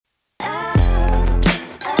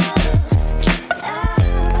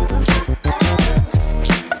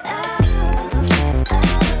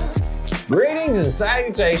and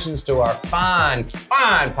salutations to our fine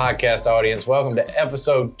podcast audience. Welcome to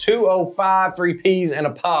episode 205, 3 Ps and a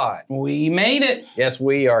Pod. We made it. Yes,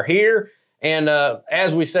 we are here. And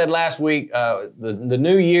as we said last week, the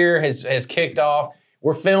new year has kicked off.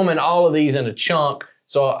 We're filming all of these in a chunk.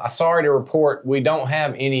 So sorry to report, we don't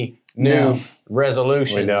have any new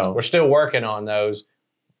resolutions. We're still working on those.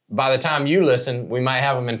 By the time you listen, we might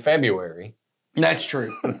have them in February. That's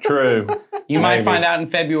true. True. You might find out in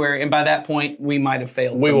February, and by that point, we might have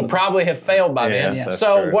failed. We will probably have failed by then. Yes,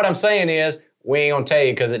 so true. What I'm saying is, we ain't going to tell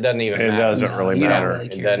you because it doesn't even matter. It doesn't really matter.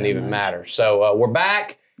 It doesn't even matter. So we're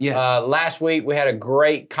back. Yes. Last week, we had a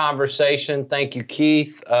great conversation. Thank you,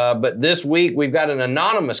 Keith. But this week, we've got an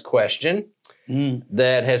anonymous question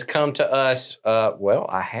that has come to us. Well,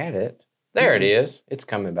 I had it. There it is. It's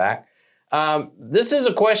coming back. This is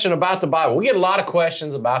a question about the Bible. We get a lot of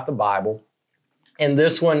questions about the Bible. And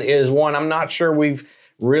this one is one I'm not sure we've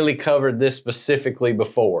really covered this specifically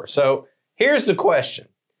before. So here's the question.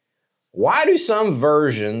 Why do some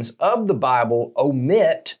versions of the Bible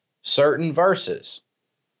omit certain verses?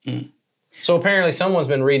 So apparently someone's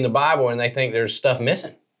been reading the Bible and they think there's stuff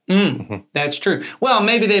missing. That's true. Well,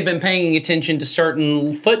 maybe they've been paying attention to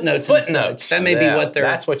certain footnotes. And such. That may be what they're...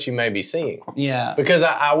 That's what you may be seeing. Yeah. Because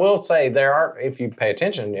I will say there are, if you pay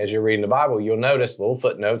attention as you're reading the Bible, you'll notice little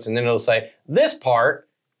footnotes and then it'll say, this part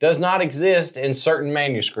does not exist in certain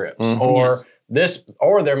manuscripts. Or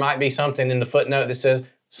there might be something in the footnote that says,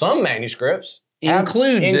 some manuscripts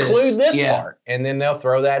include this part. And then they'll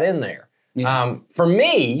throw that in there. Yeah. For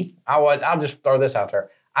me, I'll just throw this out there.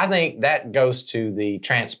 I think that goes to the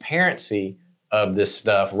transparency of this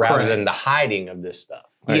stuff rather than the hiding of this stuff.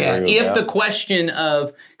 If the question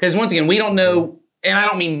of, because once again, we don't know, and I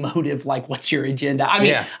don't mean motive, like what's your agenda? I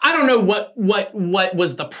mean, I don't know what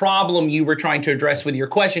was the problem you were trying to address with your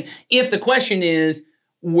question. If the question is,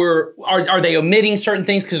 are they omitting certain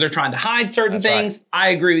things because they're trying to hide certain things? Right. I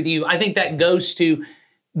agree with you. I think that goes to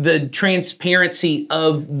the transparency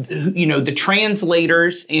of, the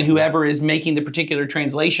translators and whoever is making the particular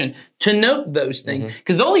translation to note those things,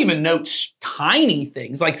 because they'll even note tiny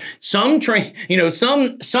things. Like some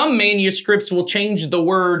manuscripts will change the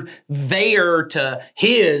word "their" to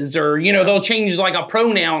 "his," or they'll change like a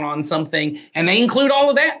pronoun on something, and they include all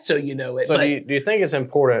of that, so you know it. So do you think it's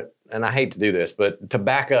important? And I hate to do this, but to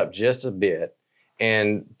back up just a bit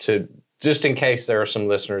and to. Just in case there are some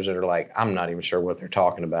listeners that are like, I'm not even sure what they're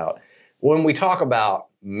talking about. When we talk about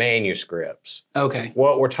manuscripts,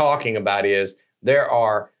 what we're talking about is there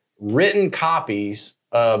are written copies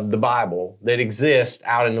of the Bible that exist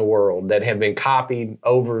out in the world that have been copied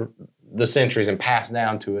over the centuries and passed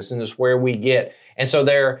down to us, and it's where we get. And so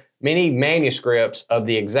there are many manuscripts of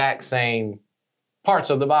the exact same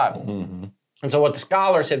parts of the Bible. And so what the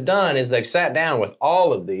scholars have done is they've sat down with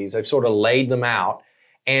all of these, they've sort of laid them out,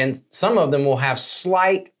 and some of them will have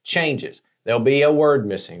slight changes. There'll be a word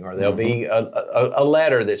missing, or there'll be a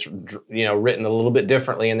letter that's written a little bit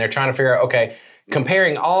differently, and they're trying to figure out,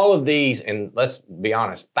 comparing all of these, and let's be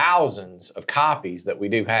honest, thousands of copies that we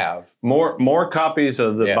do have. More copies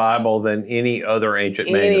of the Bible than any other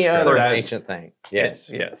ancient manuscript. Any other ancient thing.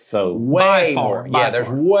 Yes. So way more.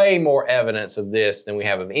 There's way more evidence of this than we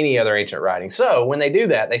have of any other ancient writing. So when they do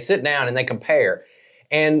that, they sit down and they compare.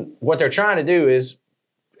 And what they're trying to do is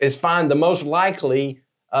find the most likely,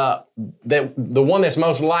 the one that's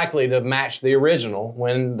most likely to match the original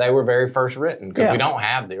when they were very first written. Because we don't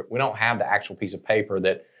have the actual piece of paper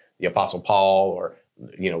that the Apostle Paul or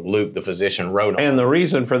Luke the physician wrote on. And the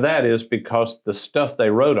reason for that is because the stuff they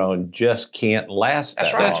wrote on just can't last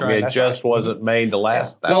that long. That's right. It just wasn't made to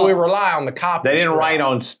last that long. So we rely on the copies. They didn't write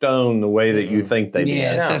on stone the way that you think they did.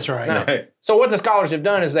 Yes, that's right. No. So what the scholars have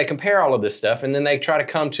done is they compare all of this stuff, and then they try to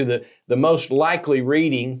come to the most likely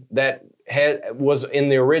reading that was in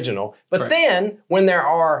the original. But then when there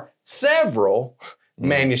are several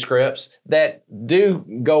manuscripts that do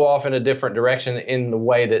go off in a different direction in the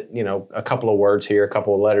way that, a couple of words here, a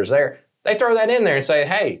couple of letters there, they throw that in there and say,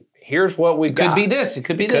 hey, here's what we've got. It could be this, it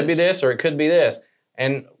could be this. It could be this, or it could be this.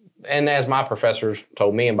 And as my professors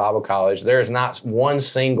told me in Bible college, there is not one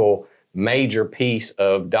single major piece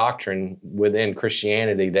of doctrine within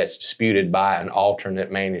Christianity that's disputed by an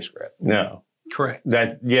alternate manuscript. No. Correct.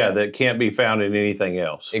 That can't be found in anything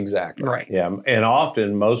else. Exactly. Right. Yeah,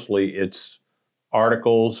 and mostly it's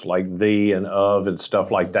articles like "the" and "of" and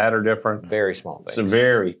stuff like that are different. Very small things. Some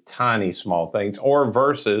very tiny small things, or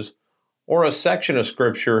verses, or a section of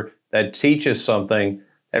Scripture that teaches something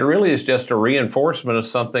that really is just a reinforcement of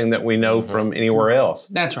something that we know from anywhere else.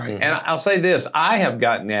 That's right. And I'll say this, I have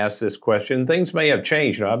gotten asked this question. Things may have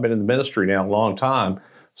changed. I've been in the ministry now a long time.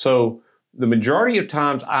 So the majority of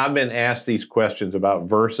times I've been asked these questions about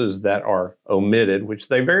verses that are omitted, which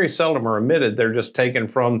they very seldom are omitted. They're just taken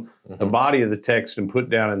from the body of the text and put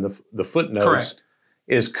down in the footnotes. Correct.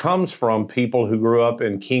 Comes from people who grew up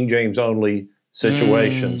in King James only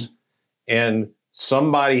situations. And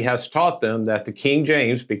somebody has taught them that the King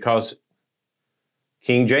James, because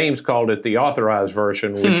King James called it the authorized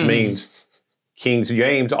version, which means King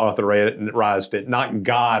James authorized it, not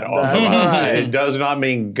God authorized it. It does not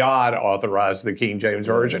mean God authorized the King James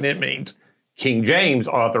Version. It means King James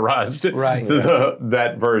authorized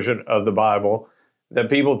that version of the Bible. That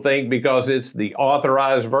people think because it's the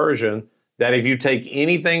authorized version, that if you take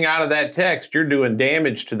anything out of that text, you're doing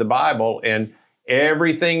damage to the Bible, and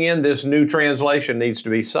everything in this new translation needs to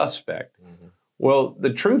be suspect. Well,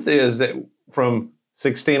 the truth is that from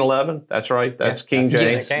 1611, that's right, that's King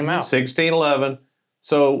James. It came out. 1611.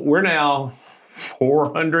 So we're now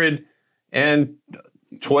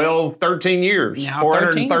 412, 13 years. Now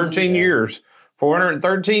 413 years.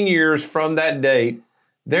 413 years from that date.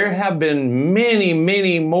 There have been many,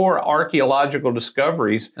 many more archaeological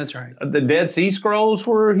discoveries. That's right. The Dead Sea Scrolls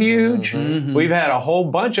were huge. We've had a whole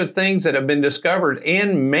bunch of things that have been discovered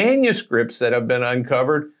and manuscripts that have been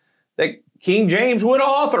uncovered that King James would have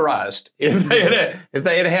authorized if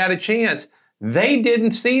they had had a chance. They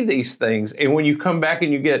didn't see these things. And when you come back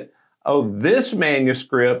and you get, this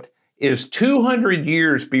manuscript is 200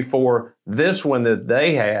 years before this one that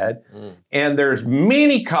they had, and there's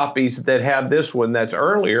many copies that have this one that's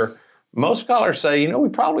earlier, most scholars say, we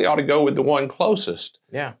probably ought to go with the one closest.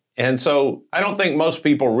 Yeah. And so I don't think most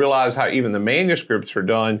people realize how even the manuscripts are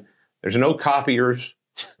done. There's no copiers.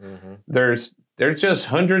 There's just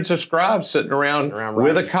hundreds of scribes sitting around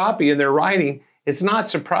with a copy and they're writing. It's not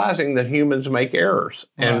surprising that humans make errors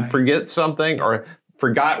and forget something or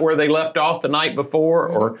forgot where they left off the night before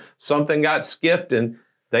or something got skipped and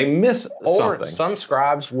they miss something. Or some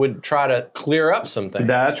scribes would try to clear up some things.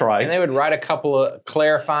 That's right. And they would write a couple of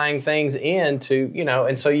clarifying things into,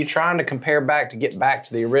 and so you're trying to compare back to get back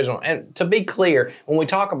to the original. And to be clear, when we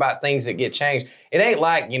talk about things that get changed, it ain't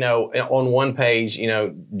like, on one page,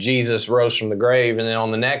 Jesus rose from the grave, and then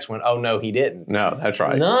on the next one, oh, no, he didn't. No, that's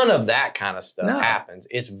right. None of that kind of stuff happens.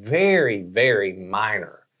 It's very, very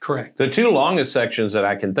minor. Correct. The two longest sections that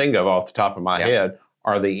I can think of off the top of my head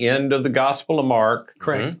are the end of the Gospel of Mark.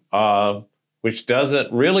 Correct. Which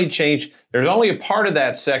doesn't really change. There's only a part of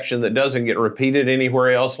that section that doesn't get repeated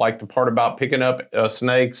anywhere else, like the part about picking up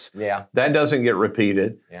snakes. Yeah. That doesn't get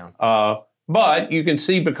repeated. Yeah. But you can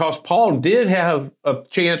see because Paul did have a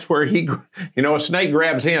chance where he, a snake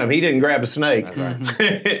grabs him. He didn't grab a snake. That's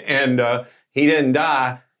right. And he didn't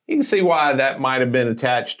die. You can see why that might have been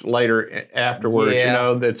attached later afterwards,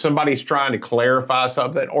 that somebody's trying to clarify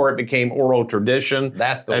something or it became oral tradition.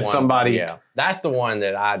 That's the that one. Somebody, that's the one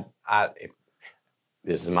that if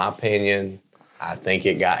this is my opinion, I think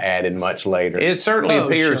it got added much later. It certainly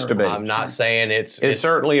appears to be. I'm not saying it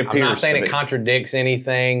certainly appears to be. I'm not saying it contradicts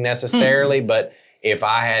anything necessarily, but if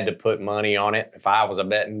I had to put money on it, if I was a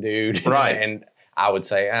betting dude, and I would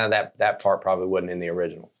say that part probably wasn't in the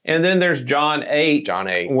original. And then there's John 8,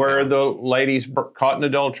 where the lady's caught in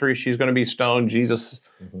adultery. She's going to be stoned. Jesus,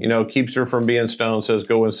 keeps her from being stoned, says,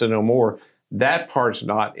 go and sin no more. That part's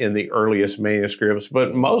not in the earliest manuscripts,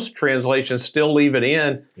 but most translations still leave it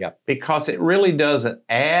in because it really doesn't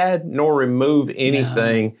add nor remove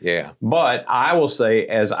anything. No. Yeah. But I will say,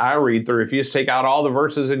 as I read through, if you just take out all the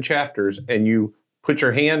verses and chapters and you put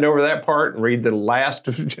your hand over that part and read the last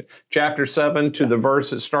of chapter 7 to the verse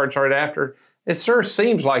that starts right after, it sure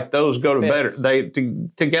seems like those go to better.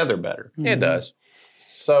 Together better. It does.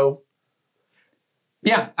 So,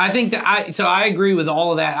 yeah, I think that I agree with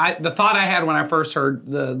all of that. The thought I had when I first heard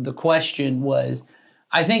the question was,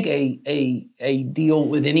 I think a deal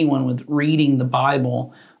with anyone with reading the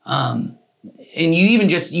Bible, and you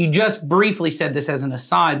just briefly said this as an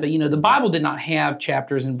aside, but the Bible did not have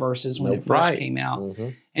chapters and verses when it first came out.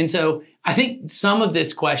 And so I think some of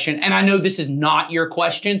this question, and I know this is not your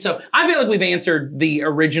question, so I feel like we've answered the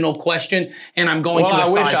original question, and I'm going to a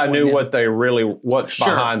side I wish I knew now. what's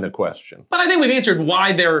behind the question. But I think we've answered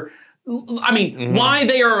why why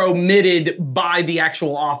they are omitted by the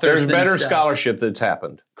actual authors There's better scholarship that's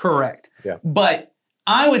happened. Correct. Yeah. But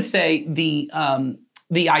I would say the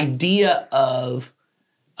idea of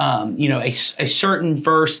a certain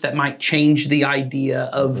verse that might change the idea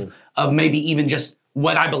of maybe even just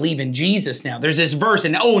what I believe in Jesus now. There's this verse,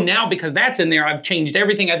 and now because that's in there, I've changed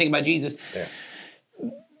everything I think about Jesus. Yeah.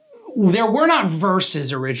 There were not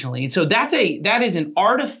verses originally, and so that is an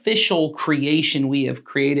artificial creation we have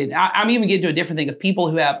created. I'm even getting to a different thing of people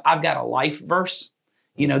who have, I've got a life verse,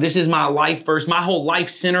 this is my life verse. My whole life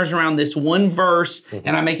centers around this one verse,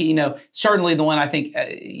 and I make it, certainly the one I think,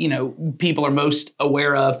 people are most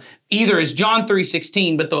aware of either is John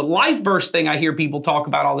 3:16, but the life verse thing I hear people talk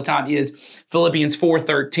about all the time is Philippians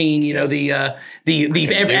 4:13.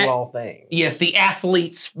 Do all things. Yes, the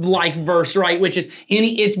athlete's life verse, right? Which is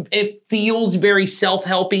it feels very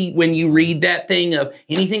self-helpy when you read that thing of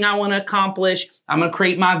anything I want to accomplish, I'm going to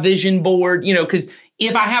create my vision board, because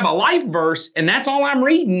if I have a life verse and that's all I'm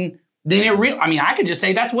reading, then I could just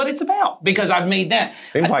say that's what it's about because I've made that.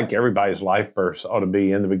 Seems like everybody's life verse ought to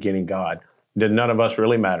be in the beginning, God. Did none of us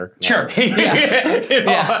really matter? Sure.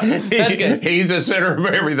 Yeah. That's good. He's the center of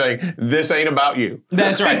everything. This ain't about you.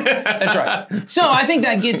 That's right. That's right. So I think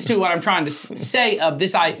that gets to what I'm trying to say of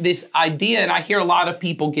this idea, and I hear a lot of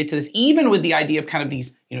people get to this, even with the idea of kind of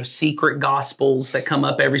these, secret gospels that come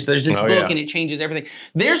up so there's this book and it changes everything.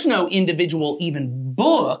 There's no individual even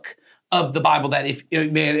book of the Bible that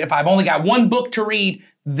if I've only got one book to read,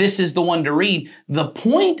 this is the one to read. The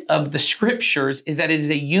point of the scriptures is that it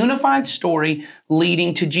is a unified story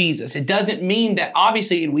leading to Jesus. It doesn't mean that,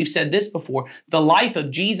 obviously, and we've said this before, the life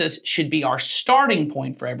of Jesus should be our starting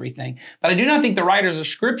point for everything. But I do not think the writers of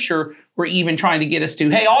scripture were even trying to get us to,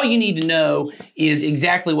 hey, all you need to know is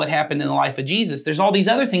exactly what happened in the life of Jesus. There's all these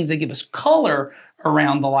other things that give us color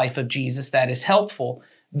around the life of Jesus that is helpful.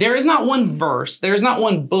 There is not one verse, there is not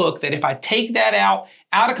one book that if I take that out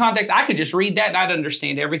of context, I could just read that and I'd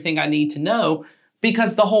understand everything I need to know,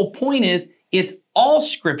 because the whole point is it's all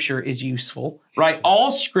scripture is useful, right?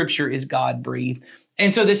 All scripture is God-breathed.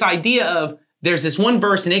 And so this idea of there's this one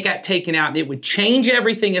verse and it got taken out and it would change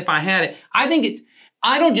everything if I had it,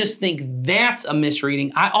 I don't just think that's a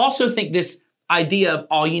misreading. I also think this idea of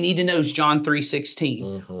all you need to know is John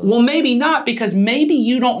 3:16. Well, maybe not, because maybe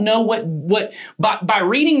you don't know what by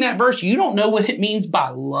reading that verse, you don't know what it means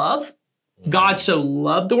by love. God so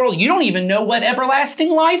loved the world. You don't even know what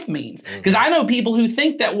everlasting life means. Because I know people who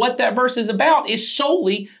think that what that verse is about is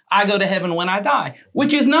solely, I go to heaven when I die,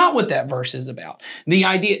 which is not what that verse is about. The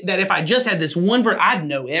idea that if I just had this one verse, I'd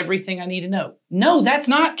know everything I need to know. No, that's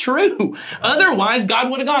not true. Otherwise, God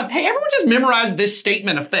would have gone, hey, everyone just memorize this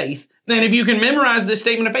statement of faith. Then if you can memorize this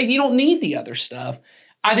statement of faith, you don't need the other stuff.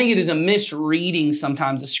 I think it is a misreading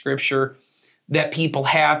sometimes of scripture that people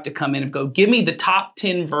have to come in and go, give me the top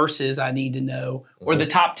 10 verses I need to know, or the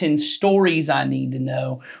top 10 stories I need to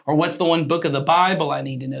know, or what's the one book of the Bible I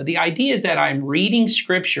need to know. The idea is that I'm reading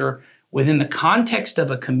scripture within the context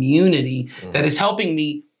of a community that is helping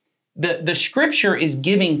me. The scripture is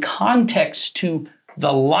giving context to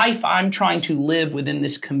the life I'm trying to live within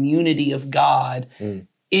this community of God.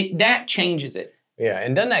 That changes it. Yeah,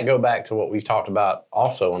 and doesn't that go back to what we've talked about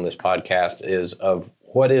also on this podcast is of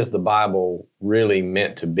what is the Bible really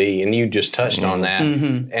meant to be? And you just touched on that.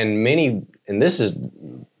 And this is,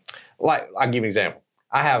 like, I'll give you an example.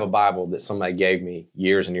 I have a Bible that somebody gave me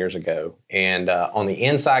years and years ago. And on the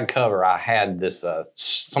inside cover, I had this,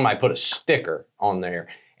 somebody put a sticker on there.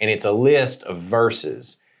 And it's a list of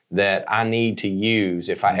verses that I need to use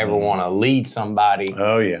if I ever want to lead somebody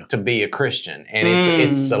to be a Christian. And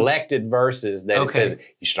it's selected verses that it says,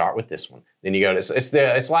 you start with this one. Then you go to,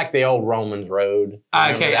 it's like the old Romans road.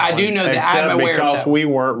 Okay, I do know that. I'm aware of that. Because we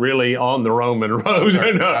weren't really on the Roman road.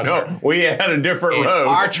 No, we had a different road.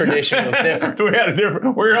 Our tradition was different. We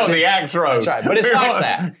were on the Acts road. That's right, but it's like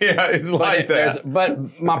that. Yeah, it's like that.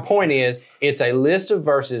 But my point is, it's a list of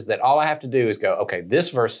verses that all I have to do is go, okay, this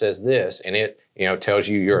verse says this, and it tells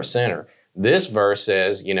you you're a sinner. This verse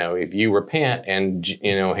says, if you repent and,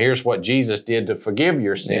 here's what Jesus did to forgive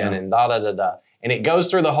your sin and da-da-da-da. And it goes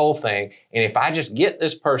through the whole thing. And if I just get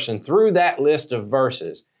this person through that list of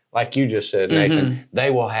verses, like you just said, Nathan, they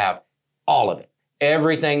will have all of it,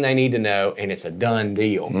 everything they need to know, and it's a done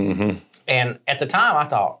deal. And at the time, I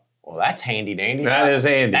thought, well, that's handy dandy. That is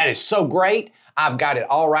handy. That is so great. I've got it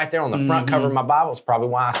all right there on the front cover of my Bible. It's probably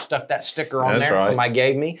why I stuck that sticker on there somebody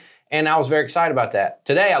gave me. And I was very excited about that.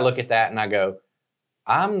 Today, I look at that and I go,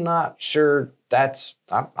 I'm not sure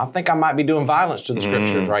I think I might be doing violence to the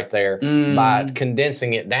scriptures right there by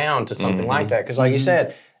condensing it down to something like that. Because like you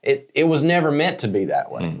said, it was never meant to be that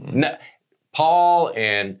way. No, Paul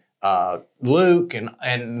and Luke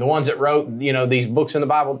and the ones that wrote, these books in the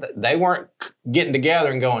Bible, they weren't getting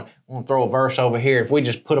together and going, I'm going to throw a verse over here. If we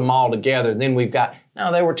just put them all together, then we've got,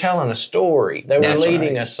 no, they were telling a story. They were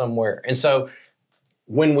leading us somewhere. And so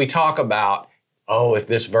when we talk about, if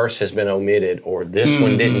this verse has been omitted or this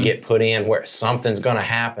one didn't get put in where something's going to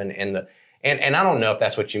happen, and I don't know if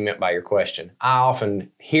that's what you meant by your question. I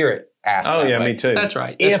often hear it asked that way. Me too. That's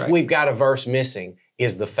right. If we've got a verse missing,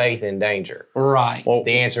 is the faith in danger? Right. Well,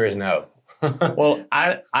 the answer is no. Well,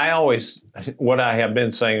 I always, what I have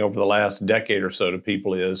been saying over the last decade or so to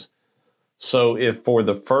people is, so if for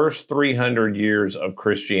the first 300 years of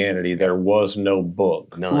Christianity, there was no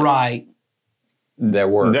book. None. Right. There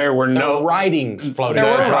were no writings floating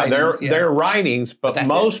There were around. writings. There are writings, but that's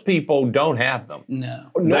most people don't have them.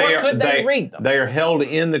 No. Nor could they read them. They are held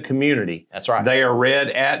in the community. That's right. They are read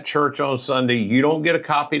at church on Sunday. You don't get a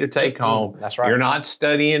copy to take home. That's right. You're not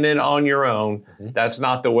studying it on your own. That's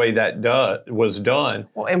not the way that was done.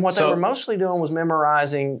 Well, and what they were mostly doing was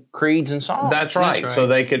memorizing creeds and songs. That's right. So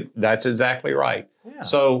they could, that's exactly right. Yeah.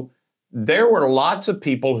 So there were lots of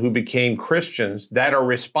people who became Christians that are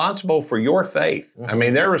responsible for your faith. I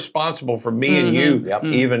mean, they're responsible for me and you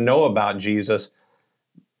even know about Jesus.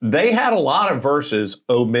 They had a lot of verses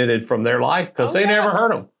omitted from their life because they never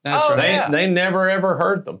heard them. That's right. They never ever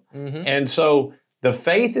heard them. And so the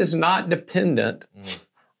faith is not dependent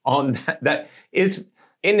on that. Isn't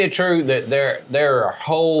it true that there are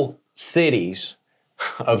whole cities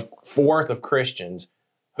worth of Christians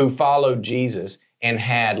who followed Jesus and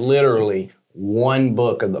had literally one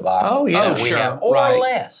book of the Bible? Oh, yeah. We have, or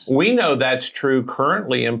less. We know that's true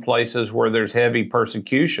currently in places where there's heavy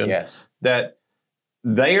persecution. Yes. That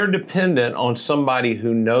they are dependent on somebody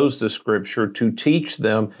who knows the Scripture to teach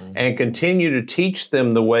them and continue to teach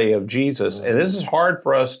them the way of Jesus. And this is hard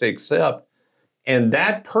for us to accept. And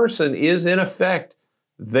that person is, in effect,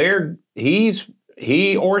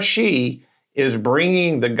 he or she is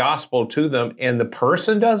bringing the gospel to them, and the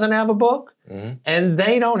person doesn't have a book, and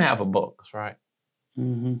they don't have a book. That's right.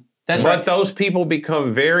 But those people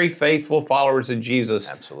become very faithful followers of Jesus.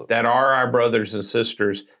 Absolutely. That are our brothers and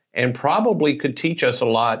sisters, and probably could teach us a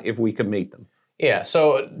lot if we could meet them. Yeah,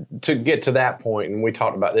 so to get to that point, and we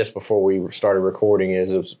talked about this before we started recording,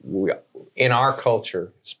 in our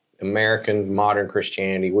culture, American modern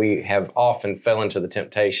Christianity, we have often fell into the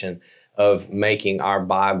temptation of making our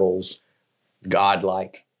Bibles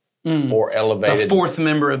godlike or elevated. The fourth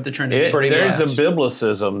member of the Trinity. There's a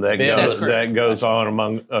biblicism that goes on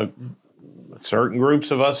among certain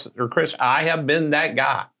groups of us that are Christians. I have been that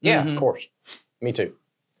guy. Yeah, of course. Me too.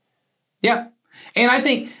 Yeah. And I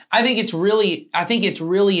think it's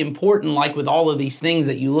really important, like with all of these things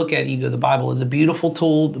that you look at, you go, the Bible is a beautiful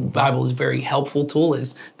tool. The Bible is a very helpful tool.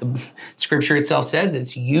 As the Scripture itself says,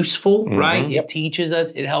 it's useful, right? It teaches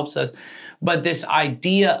us, it helps us. But this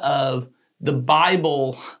idea of the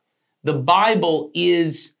Bible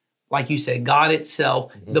is, like you said, God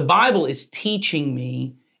itself. The Bible is teaching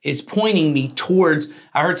me, is pointing me towards,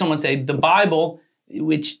 I heard someone say, the Bible,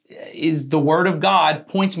 which is the Word of God,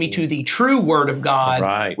 points me to the true Word of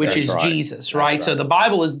God, which is Jesus, right? So the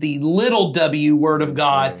Bible is the little w Word of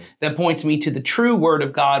God that points me to the true Word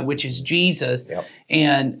of God, which is Jesus.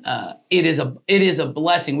 And it is a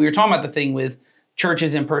blessing. We were talking about the thing with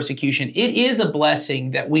churches in persecution. It is a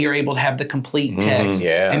blessing that we are able to have the complete text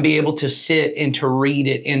and be able to sit and to read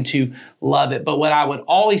it and to love it. But what I would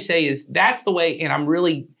always say is that's the way, and I'm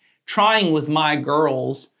really trying with my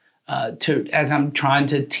girls as I'm trying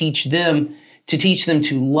to teach them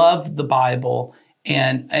to love the Bible.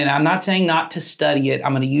 And I'm not saying not to study it.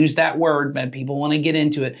 I'm going to use that word, but people want to get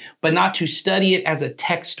into it, but not to study it as a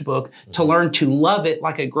textbook, to learn to love it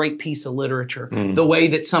like a great piece of literature. The way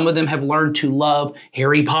that some of them have learned to love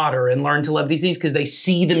Harry Potter and learn to love these things because they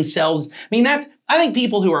see themselves. I mean, I think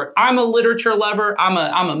people I'm a literature lover, I'm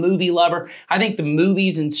a movie lover. I think the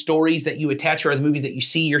movies and stories that you attach are the movies that you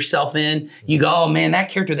see yourself in. You go, oh man,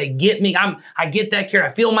 that character, they get me. I get that character.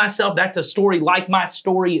 I feel myself. That's a story like my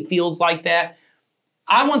story. It feels like that.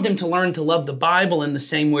 I want them to learn to love the Bible in the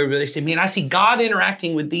same way where they say, man, I see God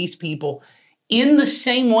interacting with these people in the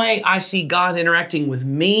same way I see God interacting with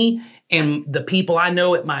me and the people I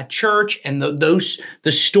know at my church and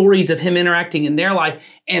the stories of him interacting in their life,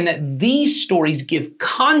 and that these stories give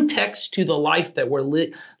context to the life that we're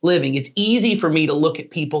living. It's easy for me to look at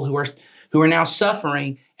people who are now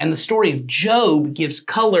suffering, and the story of Job gives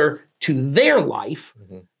color to their life.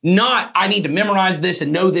 Not, I need to memorize this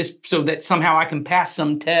and know this so that somehow I can pass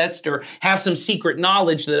some test or have some secret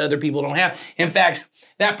knowledge that other people don't have. In fact,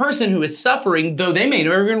 that person who is suffering, though they may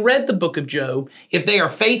never even read the book of Job, if they are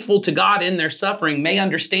faithful to God in their suffering, may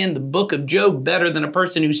understand the book of Job better than a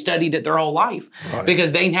person who studied it their whole life.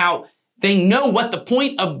 Because they know what the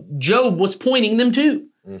point of Job was pointing them to.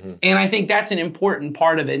 And I think that's an important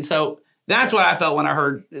part of it. And so that's what I felt when I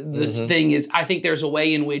heard this thing is, I think there's a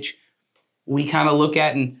way in which we kind of look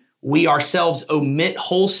at and we ourselves omit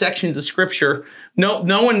whole sections of Scripture. No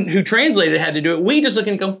one who translated had to do it. We just look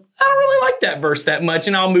and go, I don't really like that verse that much,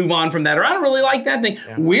 and I'll move on from that. Or I don't really like that thing.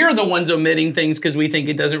 We're the ones omitting things because we think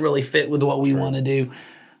it doesn't really fit with what we want to do.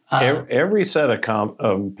 Every set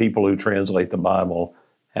of people who translate the Bible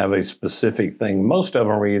have a specific thing. Most of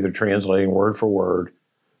them are either translating word for word,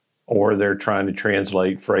 or they're trying to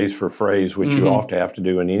translate phrase for phrase, which you often have to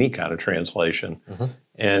do in any kind of translation.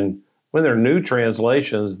 And when they're new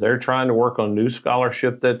translations, they're trying to work on new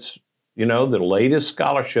scholarship that's, the latest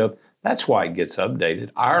scholarship. That's why it gets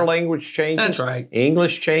updated. Our language changes. That's right.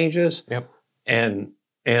 English changes. Yep. And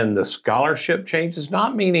the scholarship changes,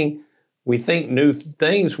 not meaning we think new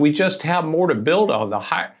things. We just have more to build on.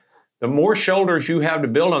 The more shoulders you have to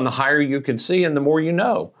build on, the higher you can see and the more you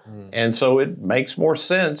know. And so it makes more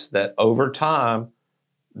sense that over time,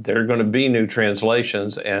 there are going to be new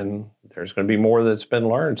translations and there's going to be more that's been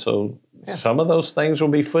learned. So some of those things will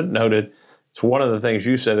be footnoted. It's one of the things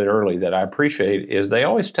you said it early that I appreciate is they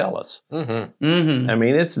always tell us. I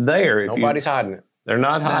mean, it's there. Nobody's hiding it. They're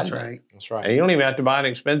not hiding. That's right. That's right. And you don't even have to buy an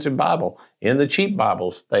expensive Bible. In the cheap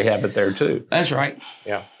Bibles, they have it there too. That's right.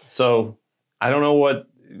 Yeah. So I don't know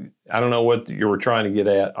what you were trying to get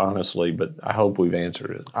at, honestly, but I hope we've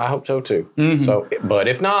answered it. I hope so too. So, but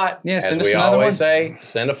if not, as we always say,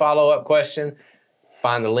 send a follow-up question.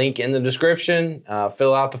 Find the link in the description.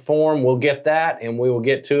 Fill out the form. We'll get that, and we will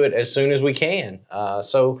get to it as soon as we can.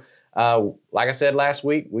 Like I said last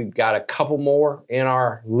week, we've got a couple more in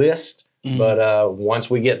our list. But once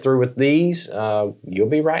we get through with these, you'll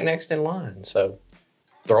be right next in line. So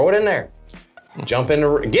throw it in there. Get in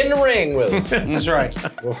the ring with us. That's right.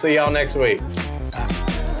 We'll see y'all next week.